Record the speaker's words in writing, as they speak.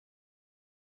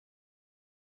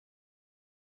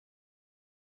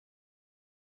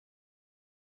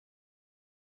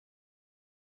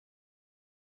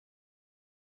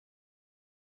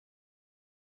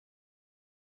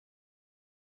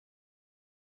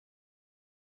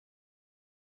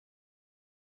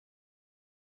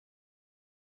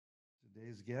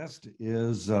Today's guest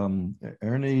is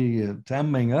Ernie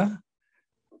Tamminga,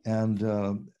 and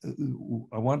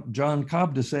I want John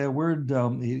Cobb to say a word,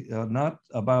 not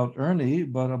about Ernie,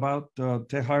 but about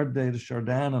Teilhard de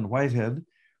Chardin and Whitehead.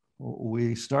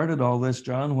 We started all this,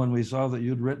 John, when we saw that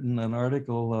you'd written an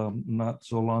article not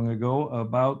so long ago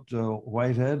about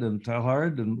Whitehead and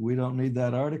Teilhard, and we don't need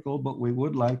that article, but we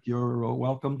would like your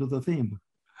welcome to the theme.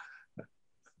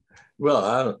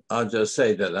 Well, I'll just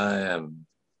say that I am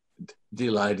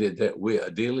delighted that we are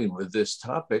dealing with this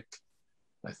topic.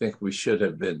 I think we should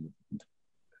have been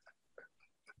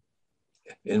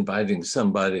inviting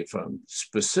somebody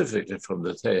specifically from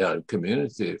the Teilhard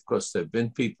community. Of course, there have been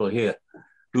people here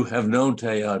who have known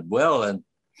Teilhard well and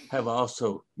have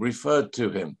also referred to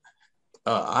him.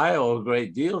 I owe a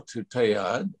great deal to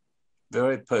Teilhard,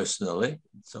 very personally,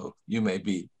 so you may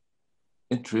be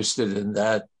interested in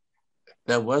that.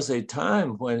 There was a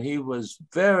time when he was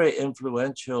very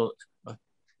influential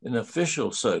in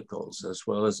official circles as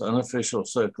well as unofficial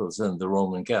circles in the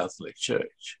Roman Catholic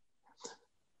Church.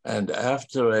 And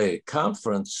after a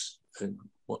conference,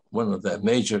 one of their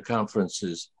major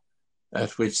conferences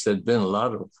at which there'd been a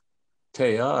lot of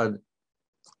Teilhard,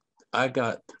 I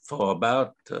got for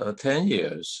about 10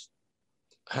 years,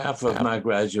 half of my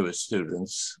graduate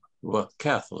students were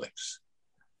Catholics.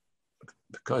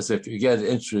 Because if you get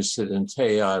interested in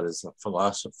Teilhard as a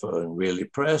philosopher and really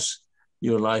press,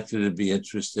 you're likely to be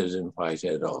interested in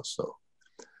Whitehead also.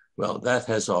 Well, that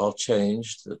has all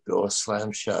changed. The door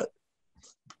slammed shut,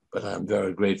 but I'm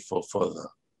very grateful for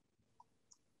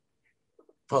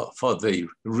the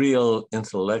real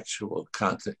intellectual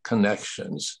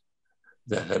connections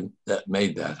that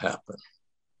made that happen.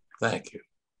 Thank you.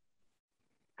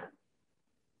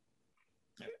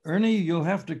 Ernie, you'll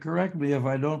have to correct me if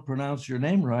I don't pronounce your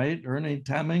name right. Ernie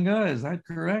Tamminga, is that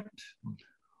correct?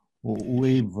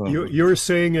 You're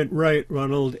saying it right,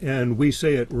 Ronald, and we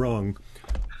say it wrong.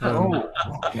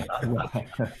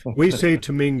 We say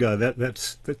Tamminga.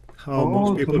 That's how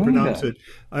most people Tamminga. pronounce it.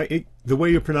 The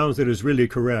way you pronounce it is really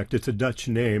correct. It's a Dutch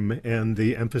name, and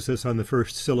the emphasis on the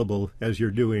first syllable, as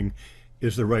you're doing,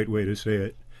 is the right way to say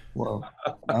it. Well,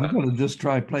 I'm going to just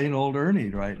try plain old Ernie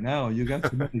right now. You got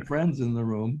so many friends in the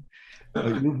room.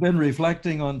 You've been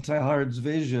reflecting on Teilhard's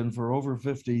vision for over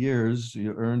 50 years.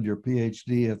 You earned your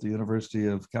PhD at the University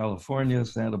of California,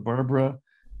 Santa Barbara.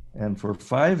 And for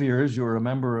 5 years, you were a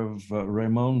member of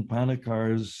Ramon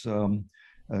Panikar's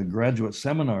graduate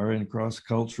seminar in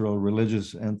cross-cultural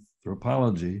religious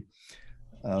anthropology.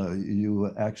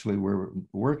 You actually were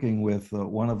working with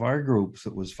one of our groups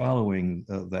that was following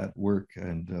that work,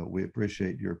 and we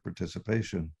appreciate your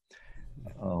participation.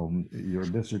 Your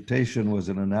dissertation was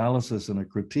an analysis and a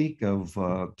critique of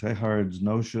Teilhard's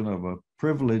notion of a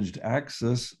privileged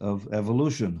axis of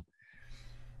evolution.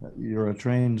 You're a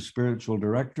trained spiritual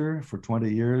director. For 20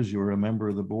 years, you were a member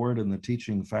of the board and the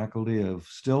teaching faculty of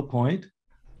Still Point,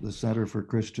 the Center for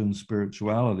Christian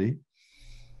Spirituality.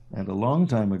 And a long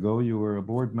time ago, you were a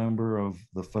board member of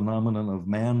the Phenomenon of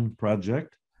Man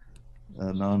Project,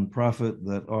 a nonprofit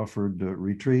that offered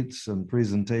retreats and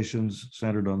presentations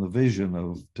centered on the vision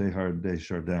of Teilhard de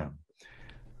Chardin.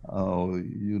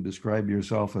 You describe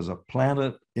yourself as a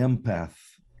planet empath.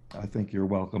 I think you're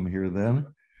welcome here then.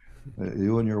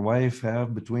 You and your wife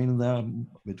have between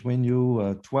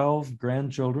you 12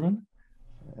 grandchildren,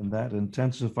 and that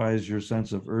intensifies your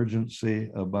sense of urgency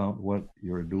about what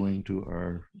you're doing to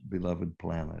our beloved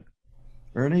planet.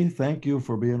 Ernie, thank you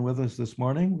for being with us this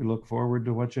morning. We look forward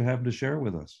to what you have to share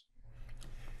with us.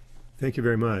 Thank you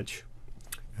very much.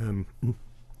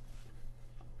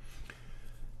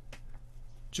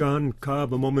 John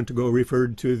Cobb a moment ago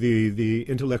referred to the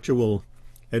intellectual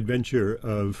adventure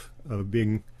of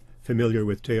being familiar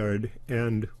with Teilhard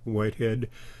and Whitehead.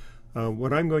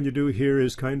 What I'm going to do here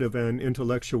is kind of an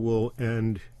intellectual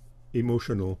and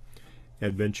emotional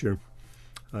adventure.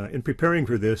 In preparing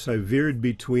for this, I veered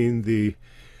between the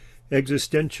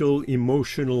existential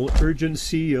emotional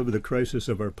urgency of the crisis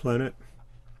of our planet,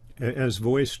 as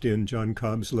voiced in John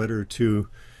Cobb's letter to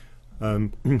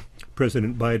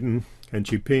President Biden and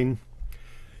Xi Jinping,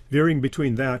 veering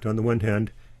between that on the one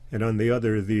hand, and on the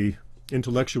other, the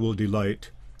intellectual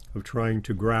delight of trying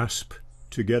to grasp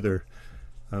together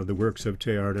the works of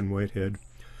Teilhard and Whitehead.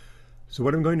 So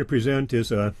what I'm going to present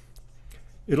is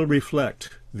it'll reflect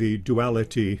the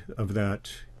duality of that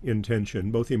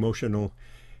intention, both emotional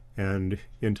and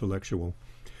intellectual.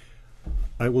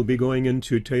 I will be going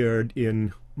into Teilhard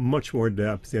in much more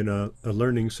depth in a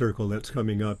learning circle that's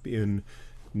coming up in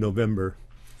November.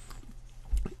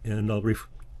 And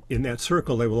in that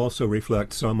circle, I will also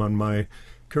reflect some on my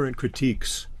current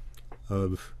critiques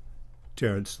of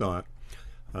Teilhard's thought.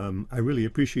 I really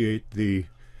appreciate the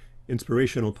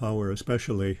inspirational power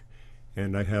especially,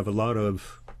 and I have a lot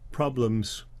of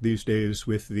problems these days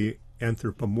with the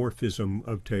anthropomorphism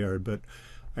of Teilhard, but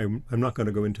I'm not going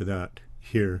to go into that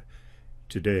here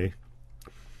today.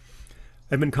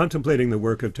 I've been contemplating the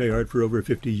work of Teilhard for over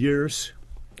 50 years,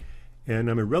 and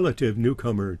I'm a relative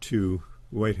newcomer to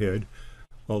Whitehead,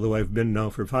 although I've been now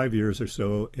for 5 years or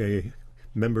so a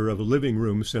member of a living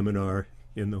room seminar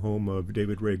in the home of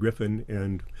David Ray Griffin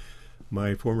and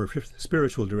my former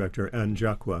spiritual director, Anne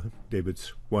Jacqua,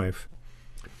 David's wife.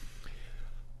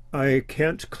 I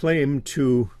can't claim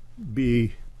to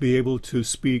be able to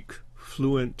speak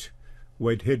fluent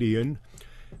Whiteheadian,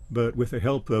 but with the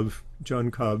help of John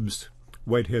Cobb's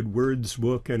Whitehead Words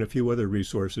book and a few other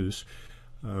resources,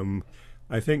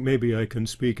 I think maybe I can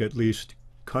speak at least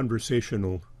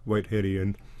conversational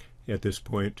Whiteheadian at this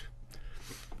point.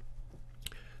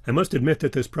 I must admit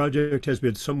that this project has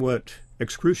been somewhat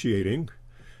excruciating,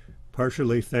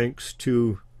 partially thanks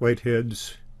to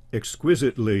Whitehead's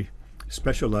exquisitely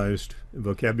specialized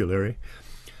vocabulary.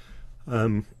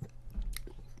 But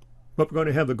we're going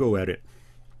to have a go at it.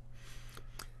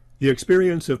 The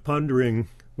experience of pondering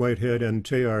Whitehead and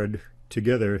Teilhard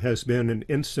together has been an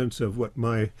instance of what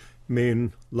my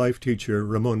main life teacher,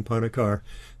 Ramon Panicar,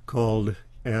 called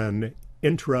an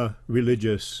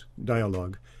intra-religious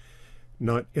dialogue.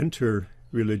 Not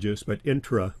inter-religious, but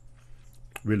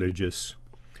intra-religious.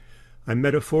 I'm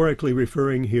metaphorically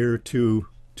referring here to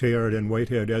Teilhard and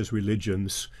Whitehead as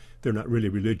religions. They're not really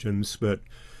religions, but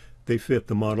they fit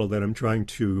the model that I'm trying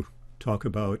to talk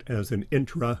about as an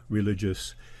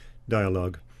intra-religious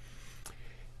dialogue.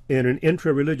 In an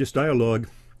intra-religious dialogue,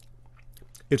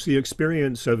 it's the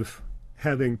experience of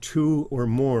having two or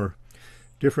more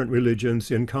different religions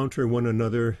encounter one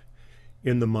another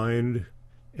in the mind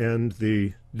and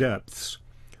the depths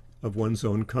of one's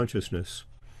own consciousness,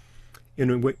 in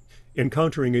a way,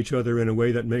 encountering each other in a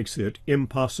way that makes it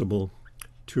impossible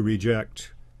to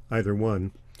reject either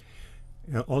one,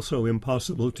 also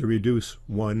impossible to reduce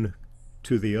one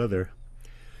to the other.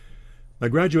 My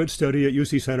graduate study at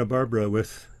UC Santa Barbara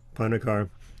with Panicar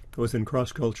was in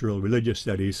cross-cultural religious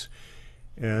studies,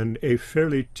 and a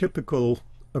fairly typical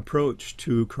approach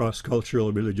to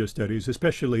cross-cultural religious studies,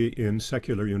 especially in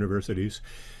secular universities,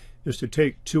 is to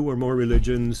take two or more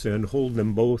religions and hold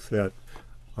them both at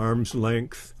arm's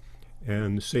length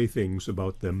and say things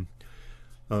about them.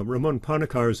 Ramon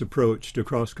Panicar's approach to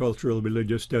cross-cultural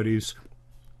religious studies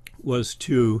was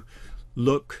to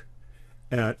look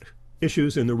at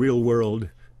issues in the real world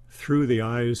through the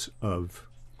eyes of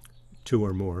two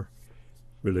or more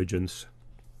religions.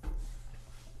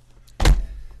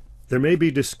 There may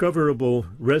be discoverable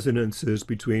resonances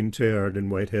between Teilhard and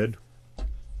Whitehead,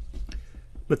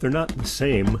 but they're not the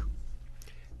same,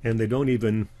 and they don't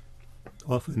even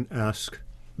often ask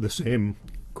the same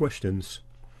questions.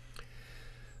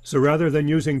 So rather than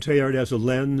using Teilhard as a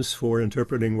lens for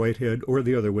interpreting Whitehead, or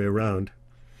the other way around,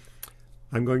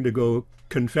 I'm going to go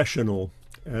confessional,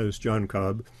 as John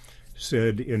Cobb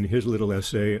said in his little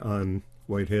essay on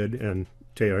Whitehead and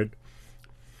Teilhard.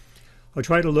 I'll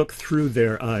try to look through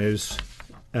their eyes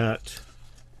at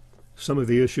some of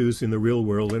the issues in the real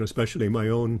world, and especially my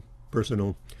own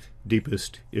personal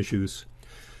deepest issues.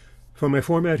 For my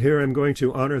format here, I'm going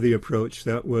to honor the approach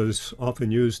that was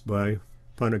often used by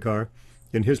Panicar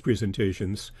in his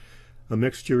presentations, a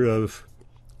mixture of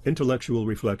intellectual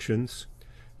reflections,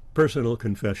 personal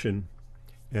confession,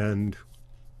 and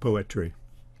poetry.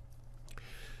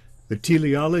 The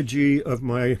teleology of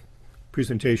my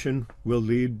presentation will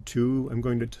lead to, I'm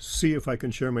going to see if I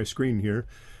can share my screen here.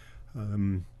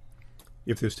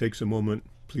 If this takes a moment,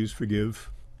 please forgive.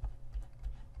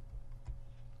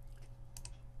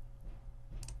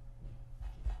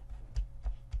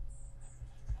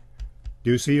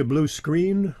 Do you see a blue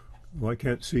screen? Well, I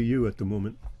can't see you at the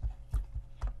moment.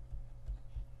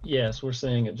 Yes, we're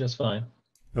seeing it just fine.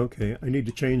 Okay, I need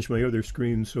to change my other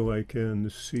screen so I can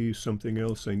see something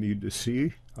else I need to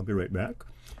see. I'll be right back.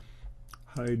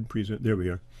 Hide, present, there we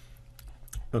are.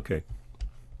 Okay.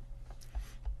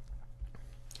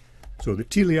 So the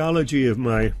teleology of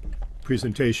my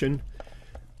presentation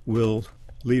will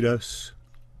lead us,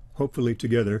 hopefully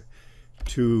together,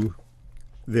 to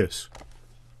this.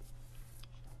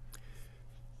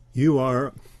 You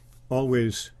are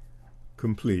always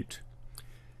complete,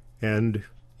 and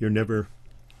you're never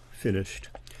finished.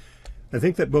 I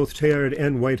think that both Teilhard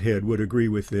and Whitehead would agree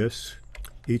with this,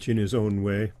 each in his own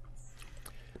way.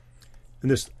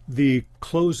 And the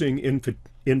closing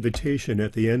invitation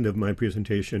at the end of my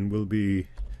presentation will be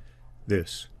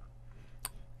this: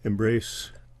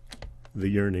 embrace the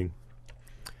yearning.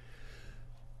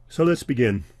 So let's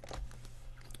begin.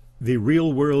 The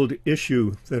real-world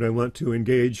issue that I want to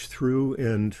engage through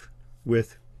and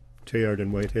with Teilhard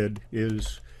and Whitehead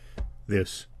is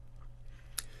this.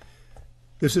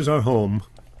 This is our home,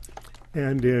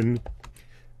 and in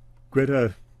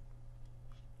Greta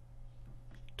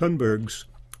Thunberg's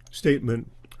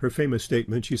statement, her famous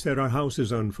statement, she said, "Our house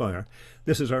is on fire."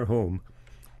 This is our home.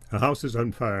 Our house is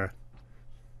on fire.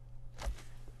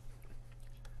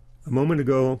 A moment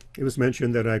ago, it was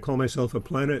mentioned that I call myself a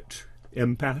planet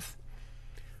empath.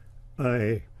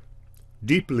 I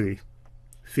deeply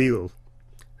feel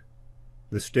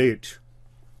the state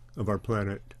of our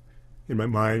planet in my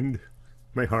mind,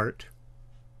 my heart,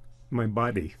 my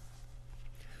body.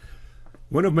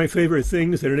 One of my favorite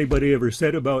things that anybody ever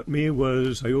said about me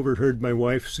was I overheard my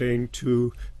wife saying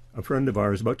to a friend of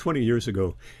ours about 20 years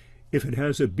ago, "If it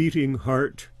has a beating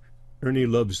heart, Ernie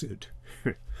loves it."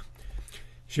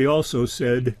 She also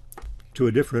said to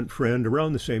a different friend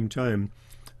around the same time,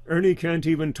 "Ernie can't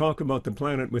even talk about the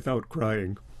planet without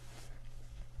crying."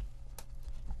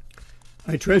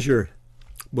 I treasure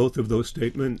both of those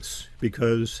statements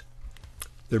because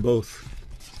they're both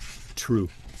true.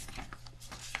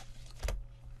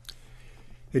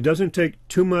 It doesn't take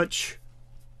too much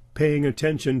paying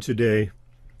attention today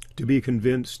to be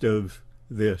convinced of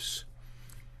this.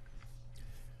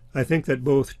 I think that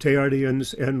both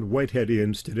Teilhardians and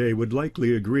Whiteheadians today would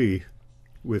likely agree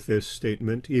with this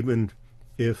statement, even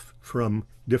if from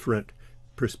different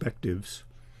perspectives.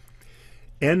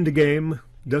 End game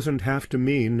doesn't have to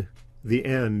mean the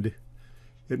end.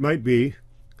 It might be,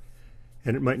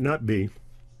 and it might not be.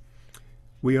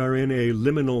 We are in a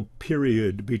liminal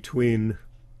period between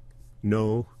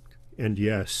no and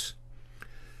yes.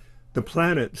 The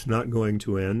planet's not going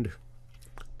to end,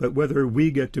 but whether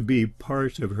we get to be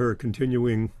part of her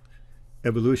continuing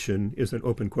evolution is an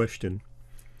open question.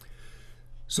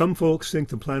 Some folks think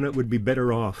the planet would be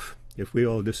better off if we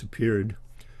all disappeared.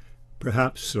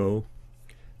 Perhaps so.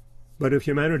 But if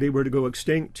humanity were to go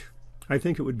extinct, I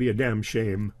think it would be a damn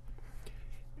shame.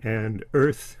 And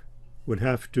Earth would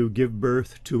have to give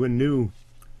birth to a new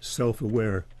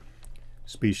self-aware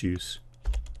species.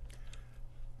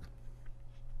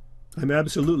 I'm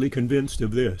absolutely convinced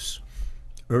of this.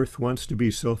 Earth wants to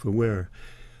be self-aware.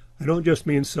 I don't just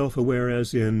mean self-aware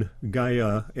as in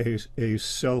Gaia, a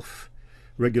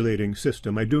self-regulating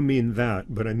system. I do mean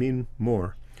that, but I mean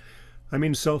more. I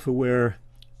mean self-aware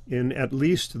in at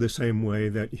least the same way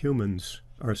that humans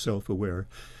are self-aware.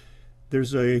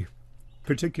 There's a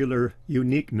particular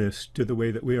uniqueness to the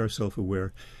way that we are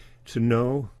self-aware. To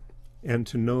know, and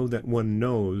to know that one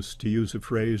knows, to use a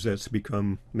phrase that's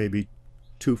become maybe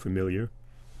too familiar.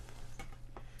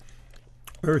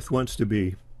 Earth wants to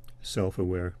be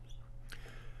self-aware.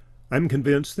 I'm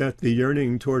convinced that the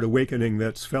yearning toward awakening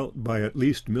that's felt by at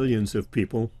least millions of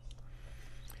people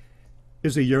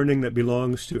is a yearning that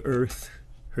belongs to Earth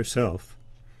herself.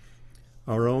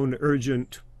 Our own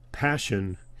urgent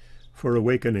passion for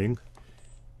awakening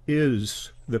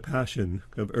is the passion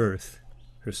of Earth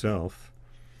herself.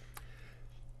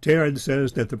 Teilhard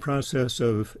says that the process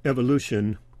of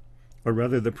evolution, or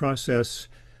rather the process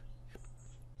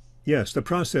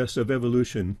of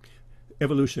evolution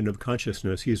of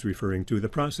consciousness he's referring to, the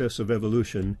process of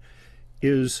evolution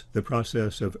is the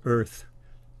process of Earth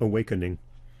awakening.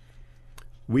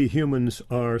 We humans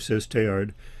are, says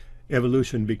Teilhard,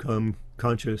 evolution become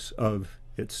conscious of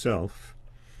itself.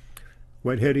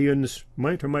 Whiteheadians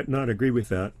might or might not agree with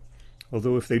that,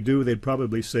 although if they do, they'd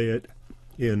probably say it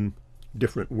in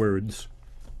different words.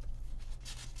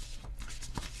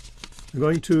 I'm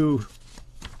going to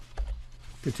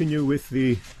continue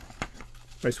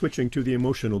by switching to the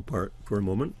emotional part for a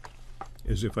moment,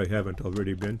 as if I haven't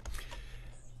already been.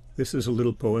 This is a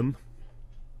little poem.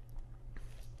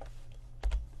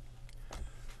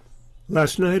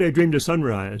 Last night I dreamed a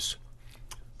sunrise,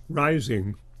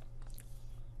 rising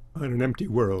on an empty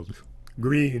world.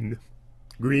 Green,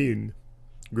 green,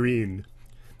 green.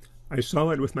 I saw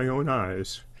it with my own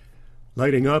eyes,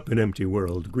 lighting up an empty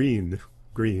world. Green,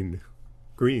 green,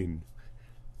 green.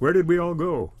 Where did we all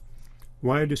go?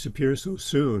 Why disappear so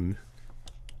soon?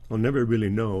 I'll never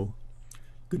really know.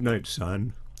 Good night,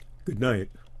 sun. Good night,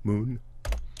 moon.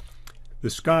 The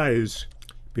skies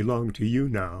belong to you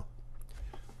now,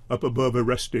 up above a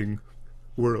resting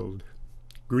world.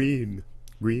 Green,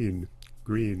 green,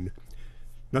 green.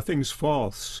 Nothing's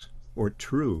false or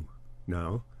true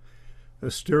now.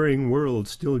 A stirring world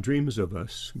still dreams of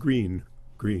us. Green,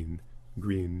 green,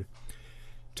 green.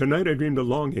 Tonight I dreamed a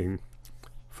longing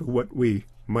for what we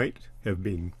might have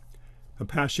been, a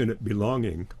passionate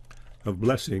belonging of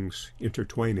blessings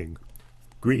intertwining.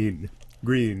 Green,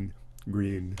 green,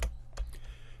 green.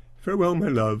 Farewell, my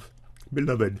love,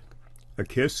 beloved, a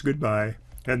kiss goodbye,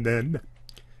 and then,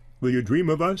 will you dream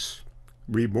of us,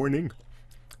 reborning,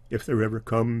 if there ever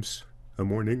comes a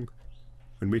morning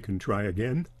when we can try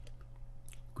again?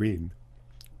 Green,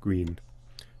 green,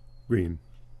 green.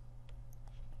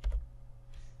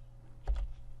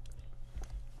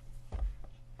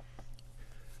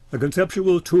 A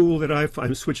conceptual tool that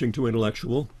I'm switching to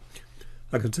intellectual.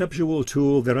 A conceptual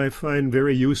tool that I find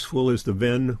very useful is the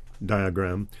Venn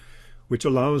diagram, which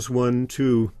allows one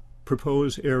to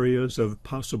propose areas of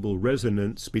possible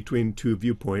resonance between two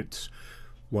viewpoints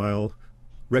while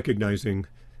recognizing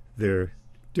their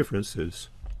differences.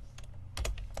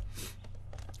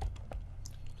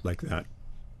 Like that.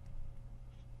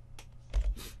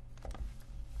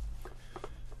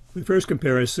 The first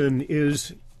comparison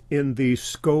is in the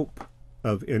scope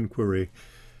of inquiry.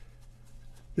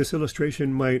 This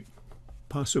illustration might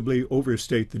possibly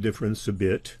overstate the difference a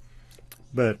bit,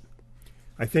 but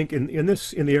I think in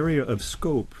the area of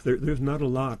scope, there's not a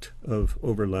lot of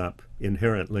overlap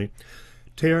inherently.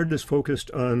 Teilhard is focused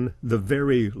on the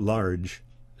very large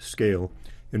scale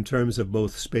in terms of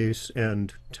both space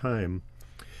and time.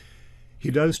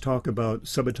 He does talk about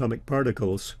subatomic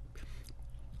particles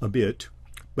a bit,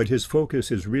 but his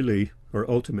focus is really, or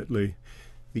ultimately,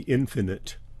 the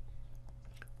infinite.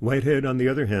 Whitehead, on the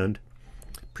other hand,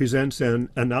 presents an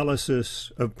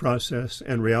analysis of process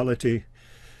and reality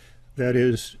that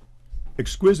is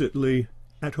exquisitely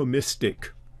atomistic,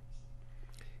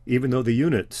 even though the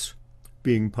units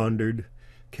being pondered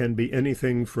can be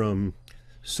anything from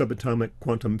subatomic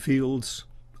quantum fields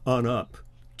on up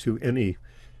to any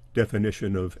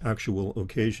definition of actual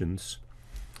occasions.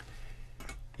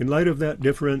 In light of that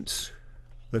difference,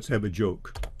 let's have a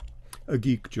joke, a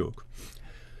geek joke.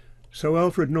 So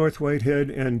Alfred North Whitehead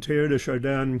and Teilhard de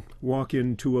Chardin walk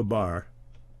into a bar.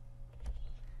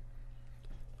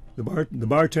 The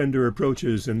bartender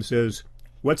approaches and says,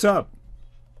 "What's up?"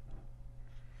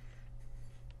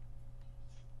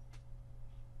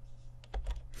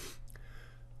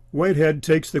 Whitehead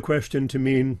takes the question to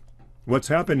mean, "What's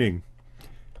happening?"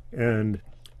 And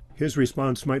his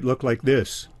response might look like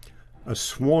this: a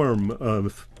swarm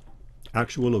of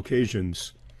actual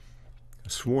occasions, a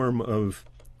swarm of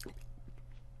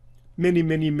many,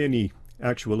 many, many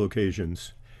actual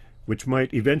occasions, which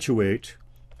might eventuate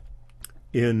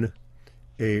in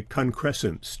a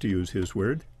concrescence, to use his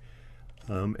word,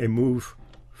 a move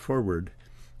forward.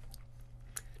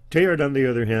 Teilhard, on the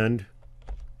other hand,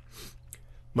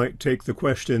 might take the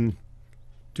question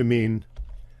to mean,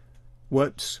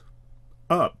 what's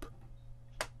up?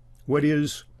 What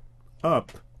is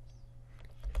up?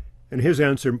 And his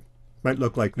answer might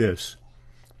look like this.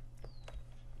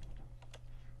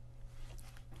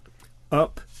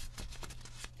 Up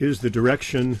is the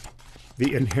direction,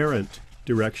 the inherent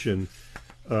direction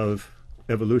of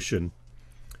evolution,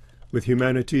 with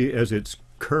humanity as its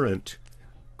current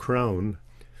crown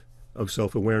of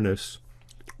self-awareness,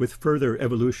 with further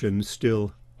evolution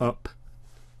still up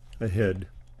ahead.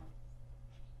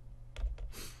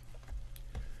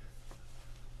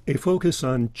 A focus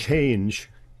on change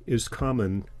is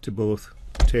common to both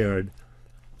Teilhard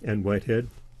and Whitehead.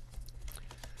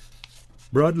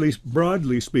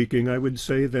 Broadly speaking, I would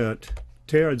say that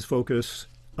Teilhard's focus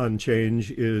on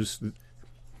change is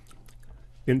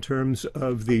in terms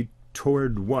of the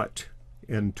toward what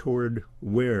and toward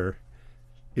where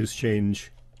is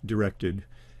change directed,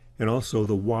 and also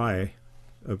the why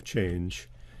of change.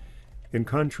 In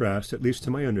contrast, at least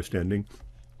to my understanding,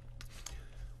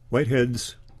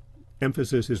 Whitehead's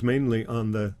emphasis is mainly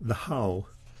on the how.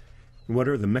 What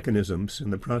are the mechanisms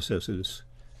and the processes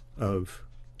of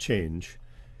change?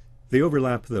 They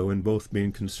overlap, though, in both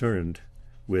being concerned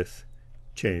with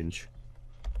change.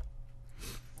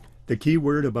 The key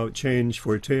word about change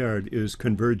for Teilhard is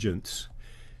convergence.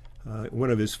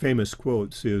 One of his famous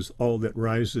quotes is, "All that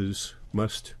rises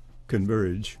must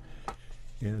converge."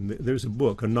 And there's a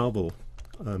book, a novel,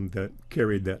 that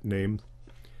carried that name,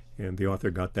 and the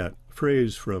author got that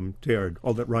phrase from Teilhard,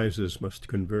 "All that rises must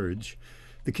converge."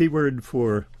 The key word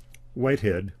for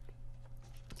Whitehead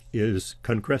is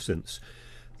concrescence.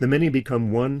 The many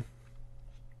become one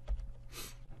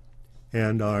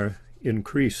and are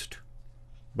increased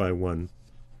by one.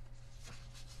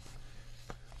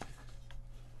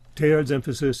 Teilhard's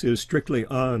emphasis is strictly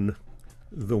on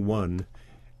the one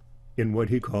in what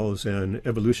he calls an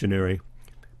evolutionary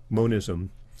monism.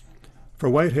 For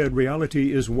Whitehead,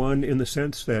 reality is one in the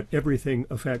sense that everything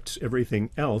affects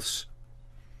everything else,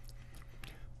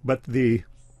 but the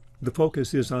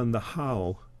focus is on the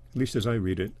how, at least as I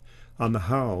read it, on the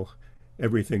how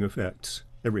everything affects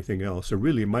everything else, a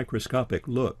really microscopic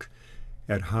look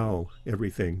at how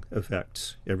everything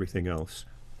affects everything else.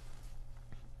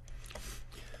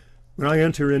 When I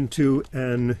enter into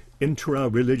an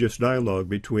intra-religious dialogue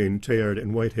between Teilhard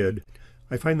and Whitehead,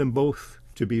 I find them both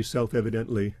to be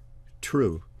self-evidently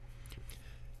true.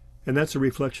 And that's a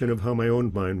reflection of how my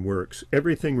own mind works.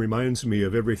 Everything reminds me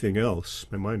of everything else.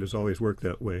 My mind has always worked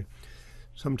that way.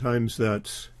 Sometimes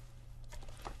that's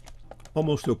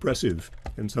almost oppressive,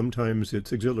 and sometimes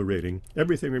it's exhilarating.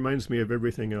 Everything reminds me of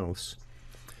everything else.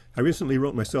 I recently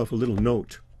wrote myself a little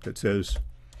note that says,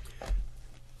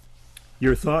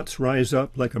 "Your thoughts rise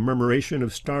up like a murmuration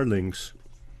of starlings.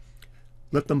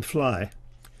 Let them fly.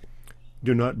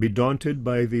 Do not be daunted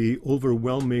by the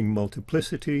overwhelming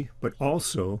multiplicity, but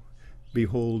also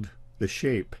behold the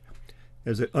shape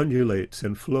as it undulates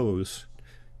and flows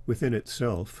within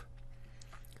itself."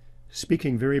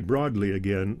 Speaking very broadly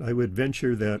again, I would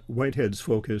venture that Whitehead's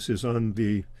focus is on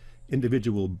the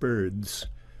individual birds,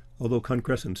 although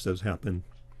concrescence does happen.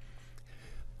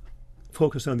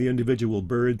 Focus on the individual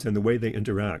birds and the way they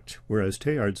interact, whereas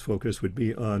Teilhard's focus would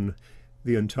be on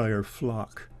the entire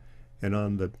flock and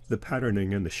on the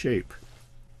patterning and the shape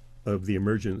of the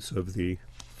emergence of the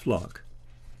flock.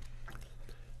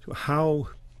 So how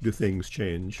do things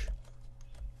change?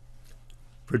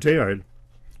 For Teilhard,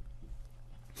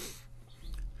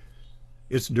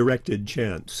 it's directed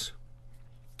chance.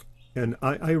 And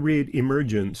I read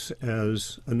emergence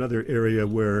as another area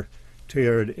where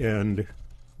Teilhard and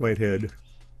Whitehead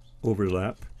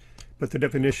overlap, but the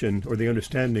definition or the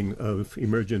understanding of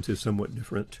emergence is somewhat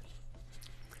different.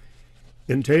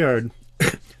 In Teilhard,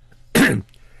 the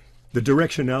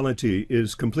directionality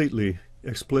is completely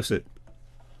explicit.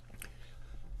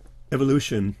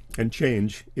 Evolution and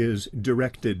change is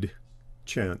directed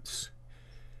chance,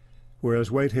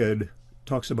 whereas Whitehead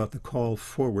talks about the call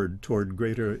forward toward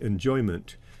greater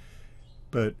enjoyment,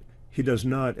 but he does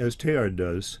not, as Teilhard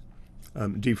does,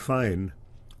 define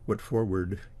what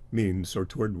forward means or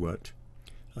toward what.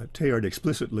 Teilhard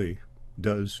explicitly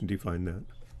does define that.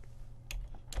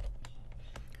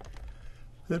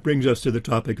 That brings us to the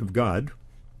topic of God,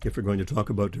 if we're going to talk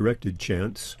about directed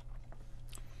chance.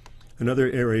 Another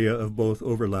area of both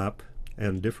overlap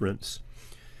and difference.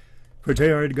 For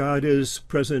Teilhard, God is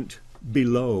present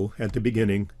below at the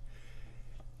beginning,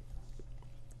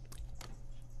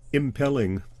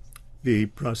 impelling the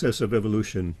process of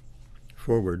evolution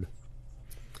forward.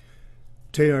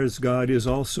 Teilhard's God is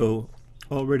also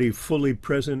already fully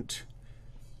present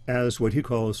as what he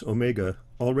calls Omega,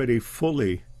 already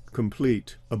fully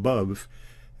complete above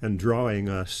and drawing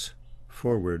us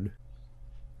forward.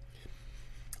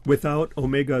 Without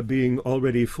Omega being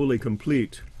already fully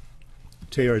complete,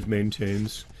 Teilhard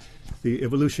maintains, the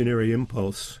evolutionary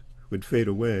impulse would fade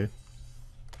away.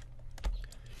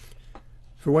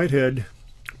 For Whitehead,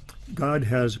 God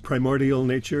has primordial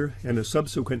nature and a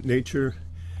subsequent nature,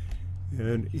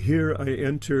 and here I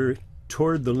enter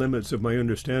toward the limits of my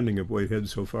understanding of Whitehead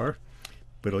so far,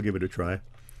 but I'll give it a try.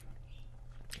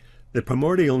 The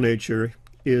primordial nature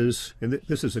is, and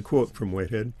this is a quote from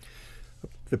Whitehead,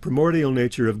 the primordial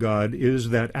nature of God is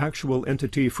that actual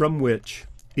entity from which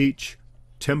each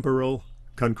temporal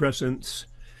concrescence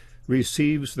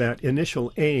receives that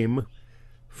initial aim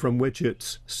from which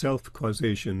its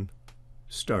self-causation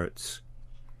starts.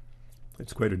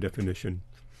 That's quite a definition.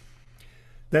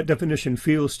 That definition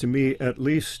feels to me at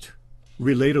least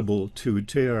relatable to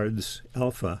Teilhard's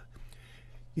Alpha,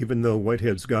 even though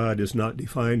Whitehead's God is not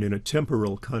defined in a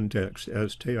temporal context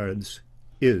as Teilhard's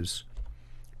is.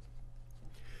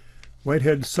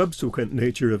 Whitehead's subsequent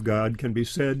nature of God can be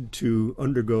said to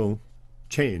undergo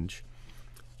change.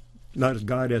 Not as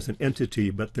God as an entity,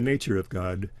 but the nature of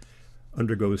God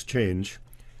undergoes change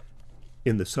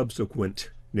in the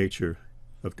subsequent nature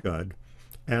of God,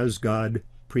 as God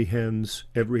prehends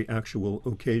every actual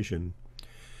occasion.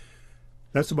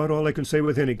 That's about all I can say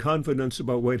with any confidence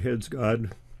about Whitehead's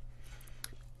God.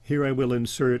 Here I will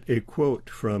insert a quote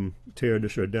from Teilhard de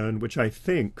Chardin, which I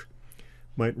think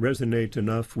might resonate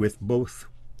enough with both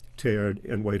Teilhard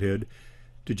and Whitehead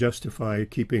to justify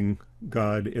keeping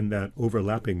God in that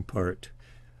overlapping part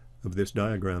of this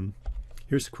diagram.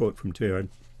 Here's a quote from Teilhard.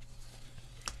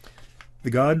 "The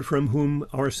God from whom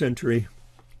our century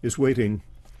is waiting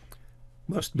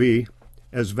must be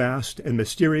as vast and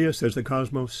mysterious as the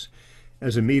cosmos,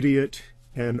 as immediate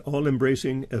and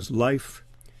all-embracing as life,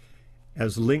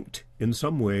 as linked in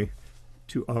some way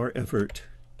to our effort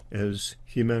as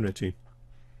humanity."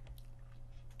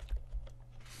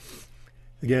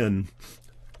 Again,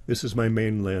 this is my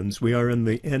main lens. We are in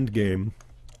the end game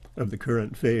of the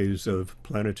current phase of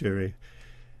planetary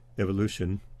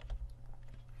evolution.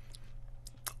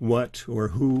 what or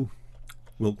who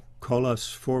will call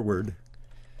us forward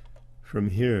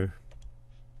from here?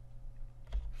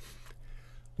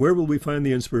 Where will we find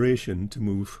the inspiration to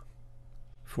move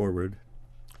forward?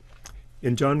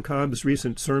 In John Cobb's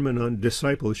recent sermon on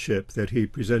discipleship that he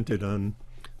presented on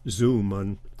Zoom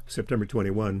on September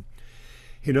 21,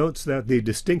 he notes that the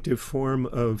distinctive form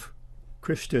of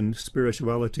Christian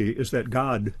spirituality is that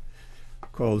God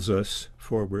calls us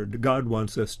forward. God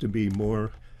wants us to be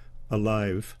more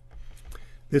alive.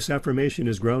 This affirmation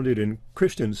is grounded in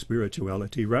Christian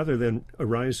spirituality rather than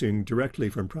arising directly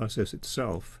from process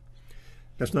itself.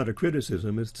 That's not a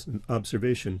criticism, it's an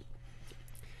observation.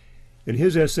 In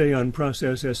his essay on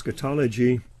process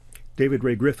eschatology, David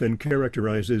Ray Griffin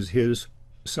characterizes his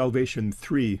Salvation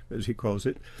 3, as he calls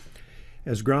it,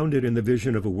 as grounded in the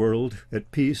vision of a world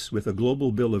at peace with a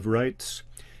global Bill of Rights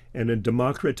and a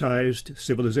democratized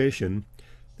civilization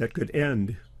that could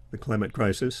end the climate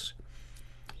crisis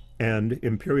and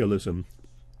imperialism.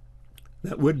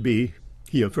 That would be,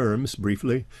 he affirms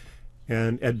briefly,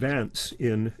 an advance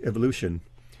in evolution.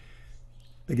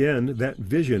 Again, that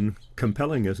vision,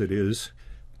 compelling as it is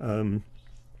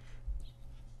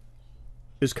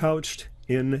couched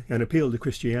in an appeal to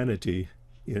Christianity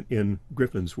in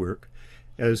Griffin's work,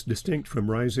 as distinct from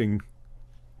rising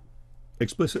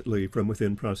explicitly from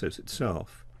within process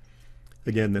itself.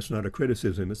 Again, that's not a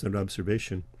criticism, it's an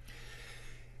observation.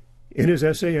 In his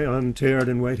essay on Teilhard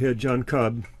and Whitehead, John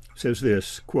Cobb says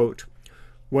this, quote,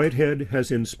 "Whitehead has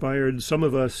inspired some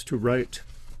of us to write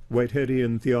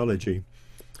Whiteheadian theology.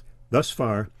 Thus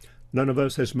far, none of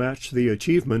us has matched the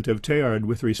achievement of Teilhard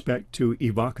with respect to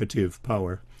evocative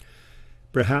power.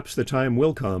 Perhaps the time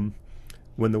will come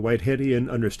when the Whiteheadian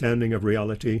understanding of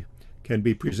reality can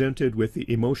be presented with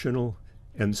the emotional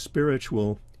and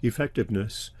spiritual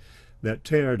effectiveness that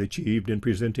Teilhard achieved in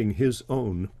presenting his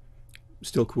own,"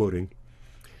 still quoting.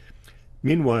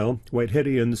 "Meanwhile,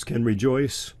 Whiteheadians can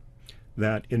rejoice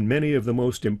that in many of the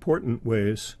most important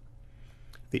ways,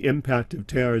 the impact of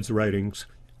Teilhard's writings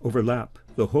overlap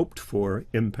the hoped-for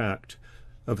impact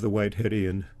of the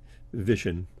Whiteheadian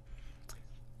vision."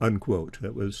 Unquote.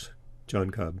 That was John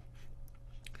Cobb.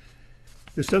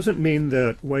 This doesn't mean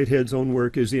that Whitehead's own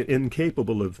work is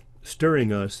incapable of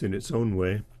stirring us in its own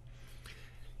way.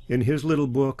 In his little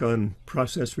book on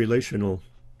process relational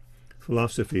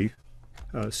philosophy,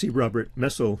 C. Robert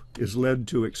Messel is led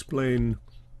to explain,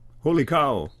 holy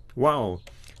cow, wow,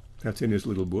 that's in his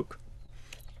little book.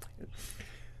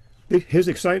 His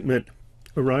excitement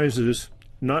arises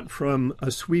not from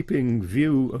a sweeping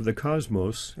view of the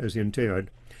cosmos, as in Teilhard.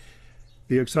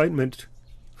 The excitement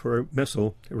for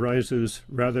Messel arises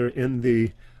rather in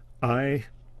the eye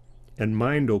and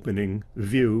mind-opening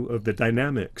view of the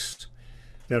dynamics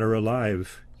that are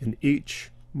alive in each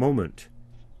moment,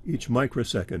 each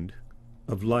microsecond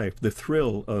of life, the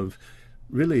thrill of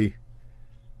really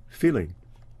feeling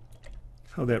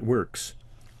how that works.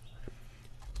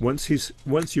 Once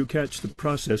you catch the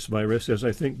process virus, as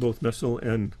I think both Messel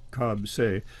and Cobb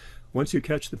say, once you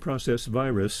catch the process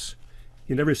virus,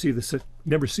 you never see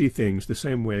things the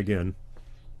same way again.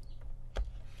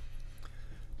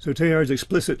 So Teilhard's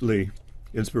explicitly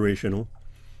inspirational.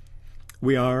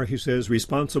 We are, he says,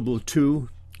 responsible to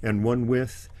and one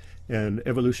with an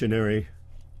evolutionary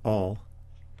all.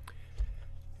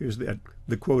 Here's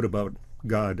the quote about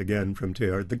God again from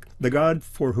Teilhard. The God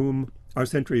for whom our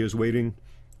century is waiting,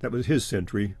 that was his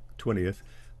century, 20th.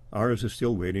 Ours is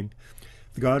still waiting.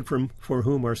 The God for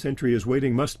whom our century is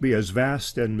waiting must be as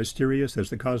vast and mysterious as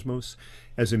the cosmos,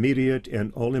 as immediate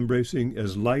and all-embracing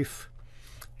as life,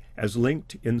 as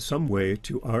linked in some way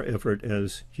to our effort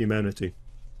as humanity.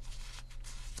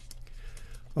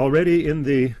 Already in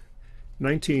the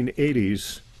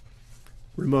 1980s,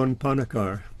 Ramon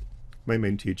Panacar, my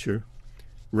main teacher,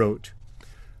 wrote,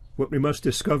 "What we must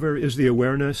discover is the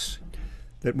awareness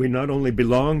that we not only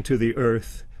belong to the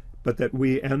earth, but that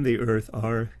we and the earth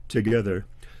are together.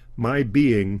 My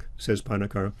being," says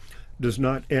Panacar, "does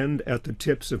not end at the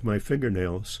tips of my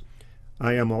fingernails.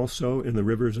 I am also in the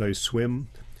rivers I swim,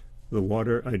 the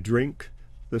water I drink,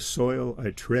 the soil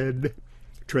I tread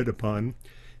upon,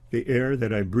 the air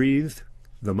that I breathe,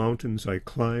 the mountains I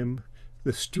climb,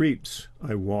 the streets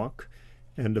I walk,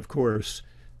 and, of course,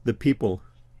 the people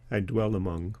I dwell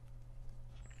among."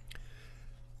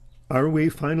 Are we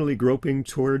finally groping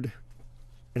toward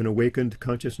an awakened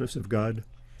consciousness of God?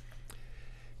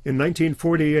 In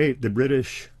 1948, the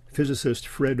British physicist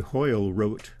Fred Hoyle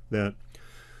wrote that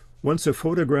once a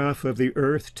photograph of the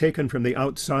Earth taken from the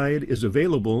outside is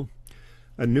available,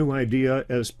 a new idea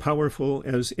as powerful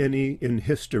as any in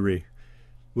history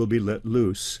will be let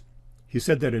loose. He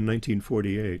said that in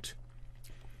 1948.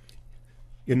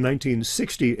 In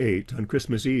 1968, on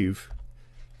Christmas Eve,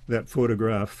 that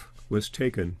photograph was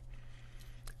taken.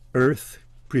 Earth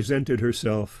presented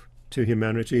herself to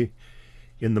humanity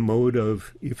in the mode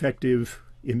of effective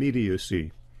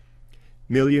immediacy.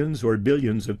 Millions or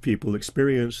billions of people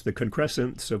experienced the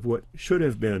concrescence of what should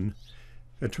have been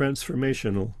a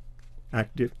transformational,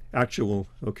 actual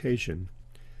occasion.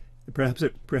 Perhaps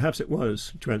it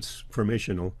was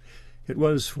transformational. It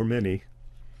was for many.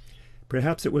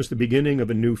 Perhaps it was the beginning of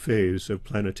a new phase of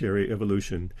planetary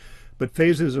evolution. But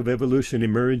phases of evolution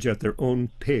emerge at their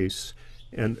own pace,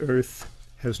 and Earth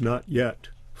has not yet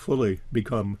fully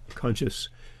become conscious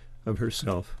of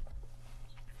herself.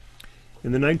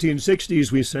 In the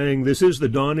 1960s, we sang, "This is the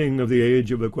dawning of the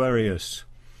age of Aquarius."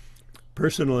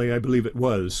 Personally, I believe it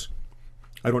was.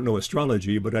 I don't know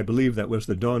astrology, but I believe that was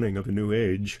the dawning of a new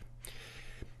age,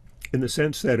 in the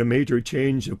sense that a major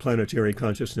change of planetary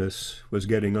consciousness was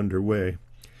getting underway.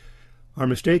 Our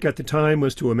mistake at the time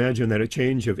was to imagine that a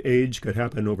change of age could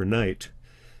happen overnight.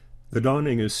 The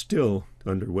dawning is still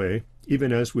underway,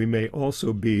 even as we may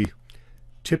also be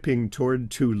tipping toward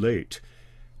too late.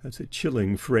 That's a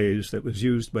chilling phrase that was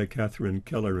used by Catherine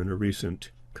Keller in a recent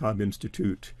Cobb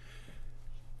Institute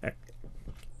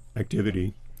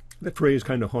activity. That phrase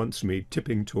kind of haunts me,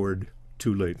 tipping toward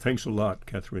too late. Thanks a lot,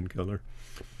 Catherine Keller.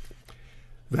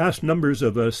 Vast numbers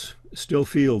of us still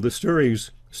feel the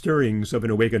stirrings of an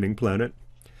awakening planet.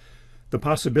 The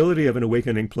possibility of an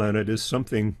awakening planet is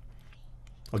something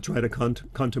I'll try to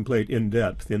contemplate in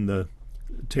depth in the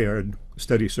Teilhard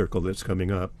study circle that's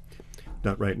coming up.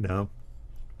 Not right now.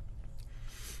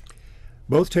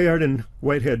 Both Teilhard and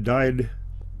Whitehead died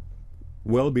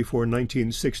well before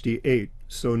 1968,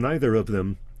 so neither of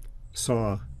them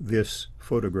saw this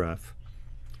photograph.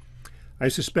 I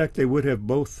suspect they would have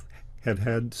both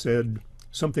had said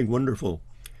something wonderful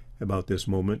about this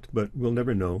moment, but we'll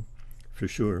never know for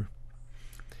sure.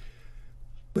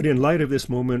 But in light of this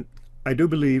moment, I do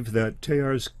believe that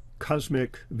Teilhard's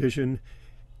cosmic vision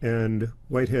and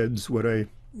Whitehead's what I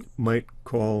might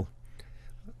call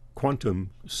quantum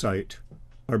sight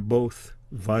are both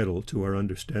vital to our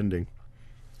understanding.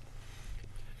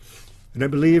 And I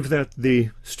believe that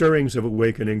the stirrings of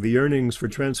awakening, the yearnings for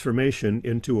transformation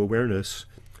into awareness,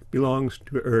 belongs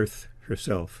to Earth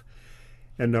herself.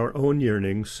 And our own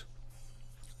yearnings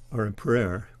are a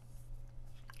prayer,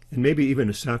 and maybe even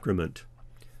a sacrament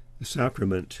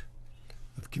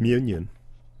of communion.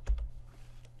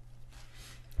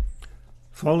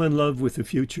 Fall in love with the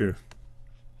future,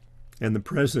 and the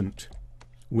present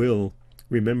will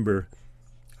remember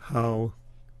how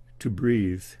to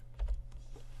breathe.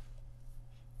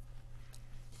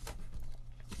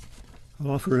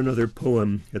 I'll offer another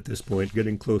poem at this point,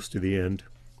 getting close to the end.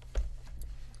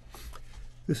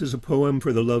 This is a poem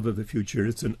for the love of the future.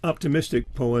 It's an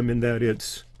optimistic poem in that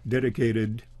it's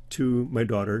dedicated to my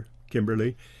daughter,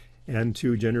 Kimberly, and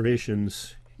to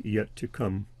generations yet to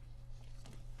come.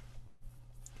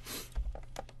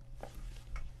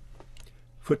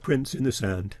 Footprints in the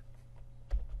sand.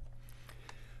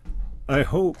 I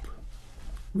hope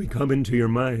we come into your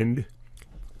mind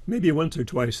maybe once or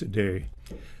twice a day.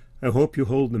 I hope you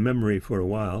hold the memory for a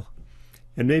while,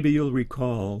 and maybe you'll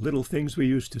recall little things we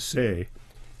used to say,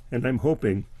 and I'm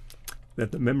hoping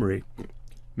that the memory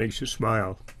makes you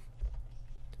smile.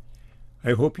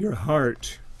 I hope your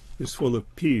heart is full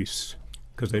of peace,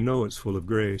 because I know it's full of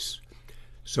grace.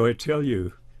 So I tell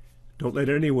you, don't let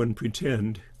anyone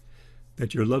pretend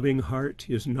that your loving heart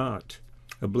is not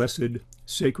a blessed,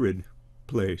 sacred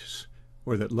place,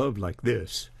 or that love like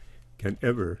this can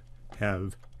ever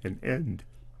have an end.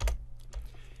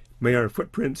 May our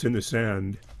footprints in the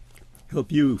sand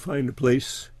help you find a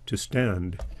place to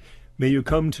stand. May you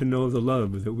come to know the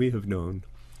love that we have known.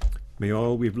 May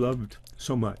all we've loved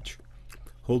so much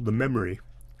hold the memory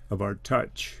of our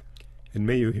touch, and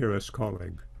may you hear us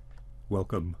calling,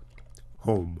 welcome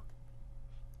home.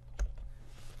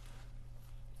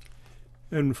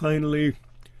 And finally,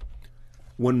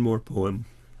 one more poem,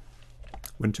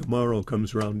 When Tomorrow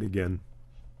Comes Round Again.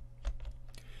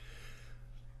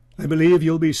 I believe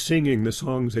you'll be singing the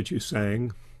songs that you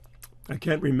sang. I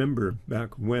can't remember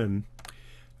back when.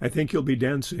 I think you'll be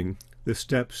dancing the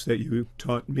steps that you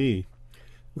taught me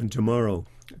when tomorrow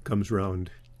comes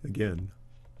round again.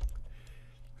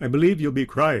 I believe you'll be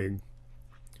crying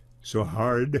so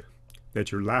hard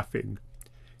that you're laughing,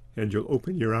 and you'll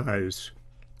open your eyes,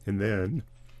 and then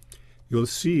you'll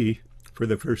see for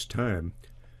the first time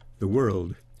the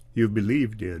world you've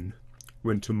believed in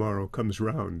when tomorrow comes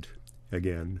round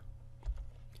again.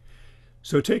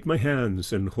 So take my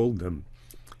hands and hold them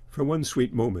for one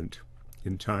sweet moment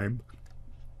in time,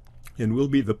 and we'll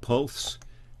be the pulse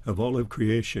of all of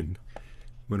creation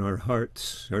when our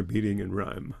hearts are beating in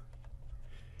rhyme.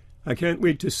 I can't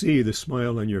wait to see the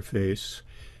smile on your face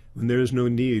when there is no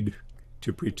need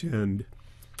to pretend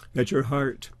that your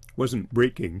heart wasn't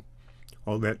breaking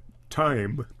all that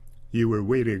time you were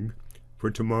waiting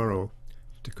for tomorrow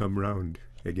to come round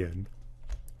again.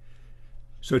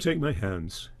 So take my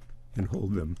hands and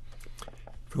hold them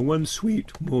for one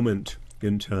sweet moment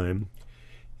in time,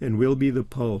 and we'll be the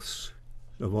pulse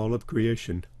of all of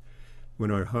creation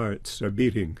when our hearts are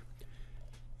beating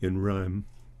in rhyme.